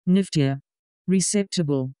niftier,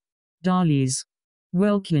 receptible, Darleys,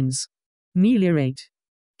 Welkins, meliorate,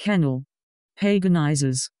 kennel,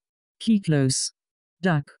 paganizers, ketlos,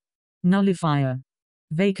 duck, nullifier,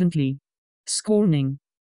 vacantly, scorning,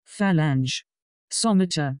 phalange,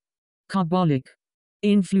 someter, carbolic,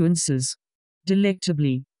 influences,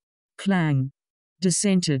 delectably, clang,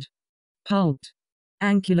 dissented, pulped,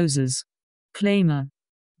 ankyloses, claimer,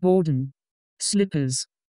 borden, slippers,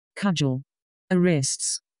 cudgel,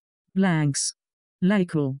 arrests, blanks,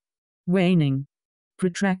 lacal, waning,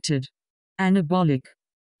 protracted, anabolic,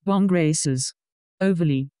 bongraces,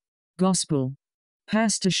 overly, gospel,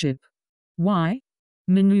 pastorship, why,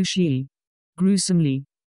 minutiae, gruesomely,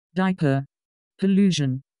 diaper,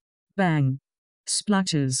 pollution, bang,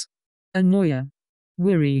 splutters, annoyer,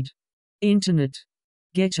 worried, internet,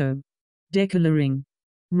 ghetto, decoloring,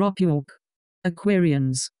 Rockyork,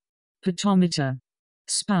 Aquarians, petometer,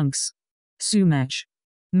 spunks, sumac,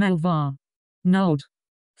 malvar, nuld,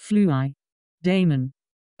 flui, daemon,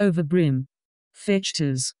 overbrim,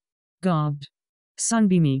 fetchters, garbed,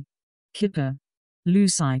 sunbeamy, kipper,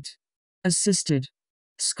 lucite, assisted,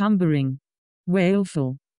 scumbering,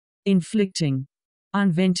 wailful, inflicting,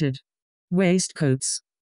 unvented, waistcoats,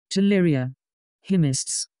 teleria,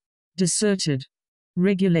 hymists, deserted,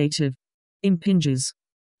 regulative, impinges,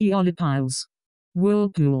 eolipiles,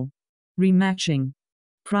 whirlpool, rematching,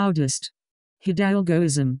 proudest,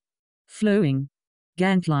 hidalgoism, flowing,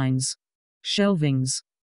 gantlines, shelvings,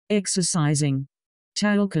 exercising,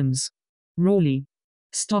 talcoms, Rawley,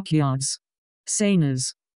 stockyards,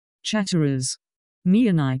 seiners, chatterers,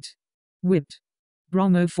 meonite, whipped,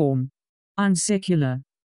 bromoform, unsecular,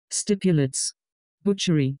 stipulates,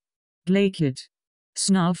 butchery, glaciate,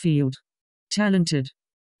 snowfield, talented,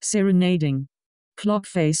 serenading, clock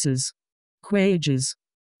faces, quages,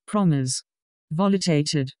 promise,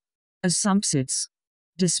 volitated, assumpsits,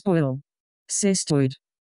 despoil, cestoid,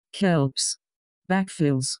 kelps,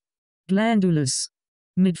 backfills, glandulus,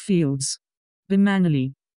 midfields,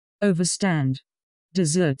 bimanally, overstand,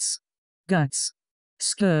 deserts, guts,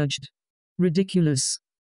 scourged, ridiculous,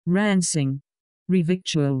 rancing,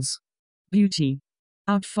 revictuals, beauty,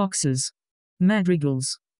 outfoxes,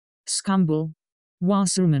 madrigals, scumble,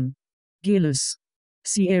 wasserman, gillis,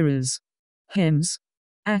 sierras, hems,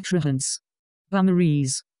 attrahents,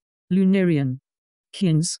 bummeries, lunarian,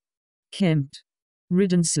 kins, kempt,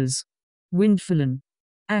 riddances, windfallen,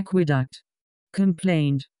 aqueduct,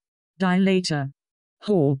 complained, dilator,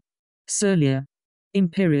 hall, surlier,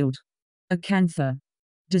 imperiled, acantha,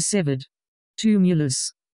 dissevered,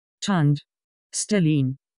 tumulus, tund,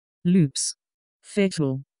 stellene, loops,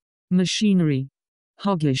 fetal, machinery,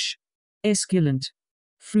 hoggish, esculent,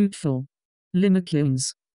 fruitful,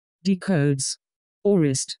 limicines, decodes,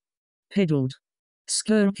 aurist, pedalled,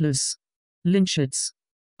 skirtless, lynchets,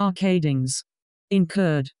 arcadings,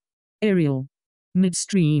 incurred, aerial,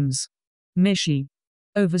 midstreams, meshy,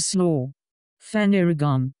 overslaw,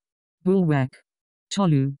 phanerogam, bulwark,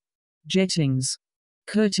 tolu, jettings,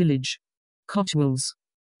 curtilage, cotwills,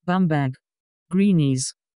 bumbag,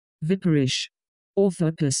 greenies, viperish,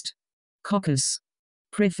 orthopist, coccus,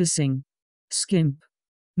 prefacing, skimp,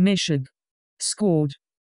 meshug, scored,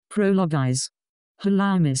 prologize,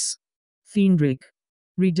 halamis, fiendric,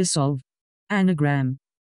 redissolve, anagram,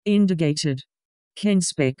 indicated,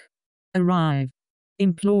 kenspec, arrive,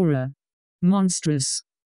 implorer, monstrous,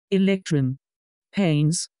 electrum,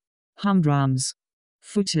 pains, humdrums,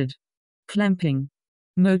 footed, clamping,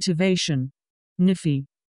 motivation, niffy,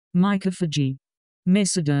 mycophagy,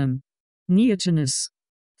 mesoderm, neotenous,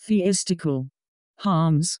 theistical,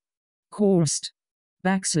 harms, coursed,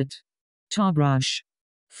 baxet, tarbrush,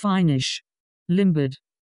 finish, limbard,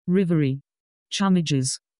 rivery,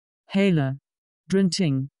 chummages, hailer,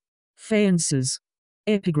 drinting, fayances,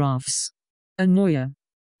 epigraphs, annoyer,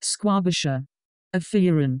 squabisher,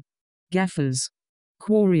 affiarin, gaffers,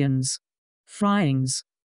 quarians, fryings,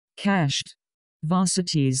 cached,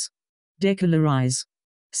 varsities, decolorize,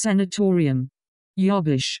 sanatorium,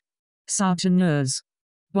 yobbish, souteneurs,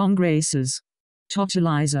 bongraces,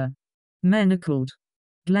 totalizer, manacled,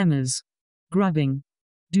 glamours, grubbing,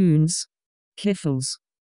 dunes, keffels,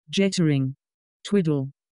 jettering, twiddle,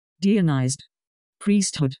 deionized,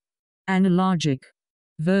 priesthood, analogic,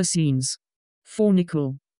 versines,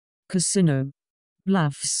 fornical, casino,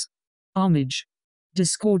 bluffs, homage,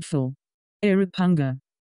 discordful, eripunga,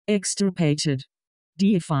 extirpated,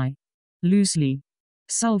 deify, loosely,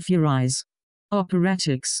 sulphurize,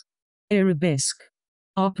 operatics, arabesque,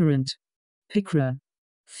 operant, picra,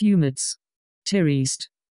 fumets, terraced,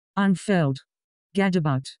 unfelled,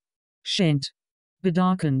 gadabout, shent,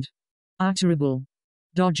 bedarkened, utterable,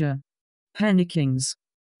 dodger, panickings,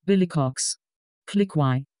 billycocks,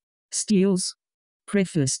 clickwye, steels,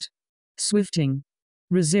 prefaced, swifting,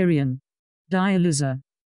 rosarian, dialyzer,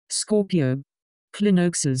 Scorpio,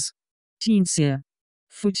 clinoxes, teensia,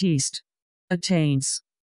 footeast, attains,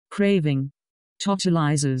 craving,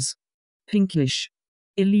 totalizers, pinkish,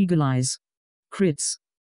 illegalize, crits,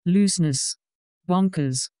 looseness,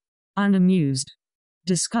 bonkers, unamused,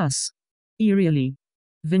 discuss, eerily,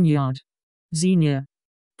 vineyard, xenia,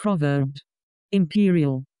 proverb,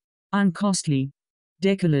 imperial, uncostly,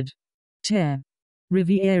 decolid, tear,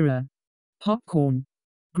 riviera, popcorn,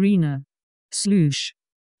 greener, sloosh,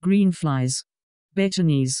 greenflies,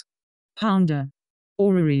 betonies, pounder,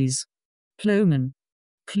 orreries, ploughman,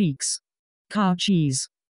 cliques, cow cheese,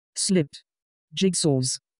 slipped,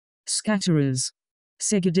 jigsaws, scatterers,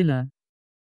 segadilla,